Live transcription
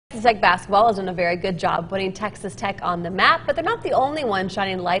Texas Tech basketball has done a very good job putting Texas Tech on the map, but they're not the only one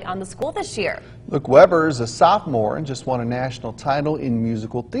shining light on the school this year. Luke Weber is a sophomore and just won a national title in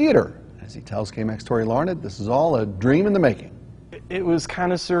musical theater. As he tells KMAX Tori Larned, this is all a dream in the making. It was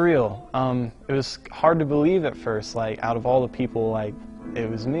kind of surreal. It was hard to believe at first, out of all the people, it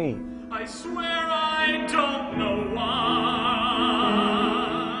was me. I swear I don't know why.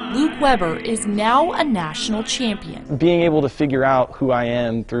 Luke Weber is now a national champion. Being able to figure out who I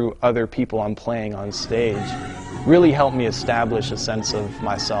am through other people I'm playing on stage really helped me establish a sense of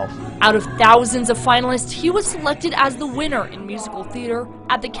myself. Out of thousands of finalists, he was selected as the winner in musical theater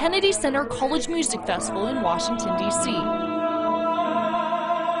at the Kennedy Center College Music Festival in Washington, D.C.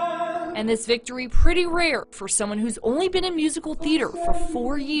 And this victory pretty rare for someone who's only been in musical theater for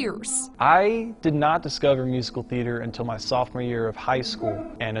 4 years. I did not discover musical theater until my sophomore year of high school,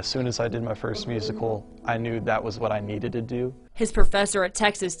 and as soon as I did my first musical, I knew that was what I needed to do. His professor at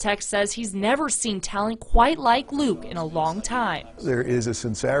Texas Tech says he's never seen talent quite like Luke in a long time. There is a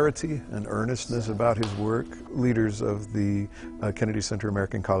sincerity and earnestness about his work. Leaders of the Kennedy Center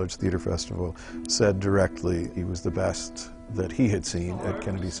American College Theater Festival said directly he was the best that he had seen at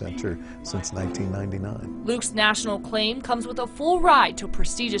Kennedy Center since 1999. Luke's national acclaim comes with a full ride to a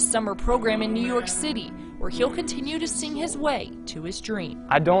prestigious summer program in New York City, where he'll continue to sing his way to his dream.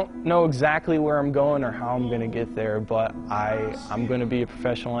 I don't know exactly where I'm going or how I'm going to get there, but I'm going to be a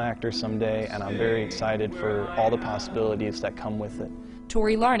professional actor someday, and I'm very excited for all the possibilities that come with it.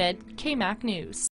 Tori Larned, KMAX News.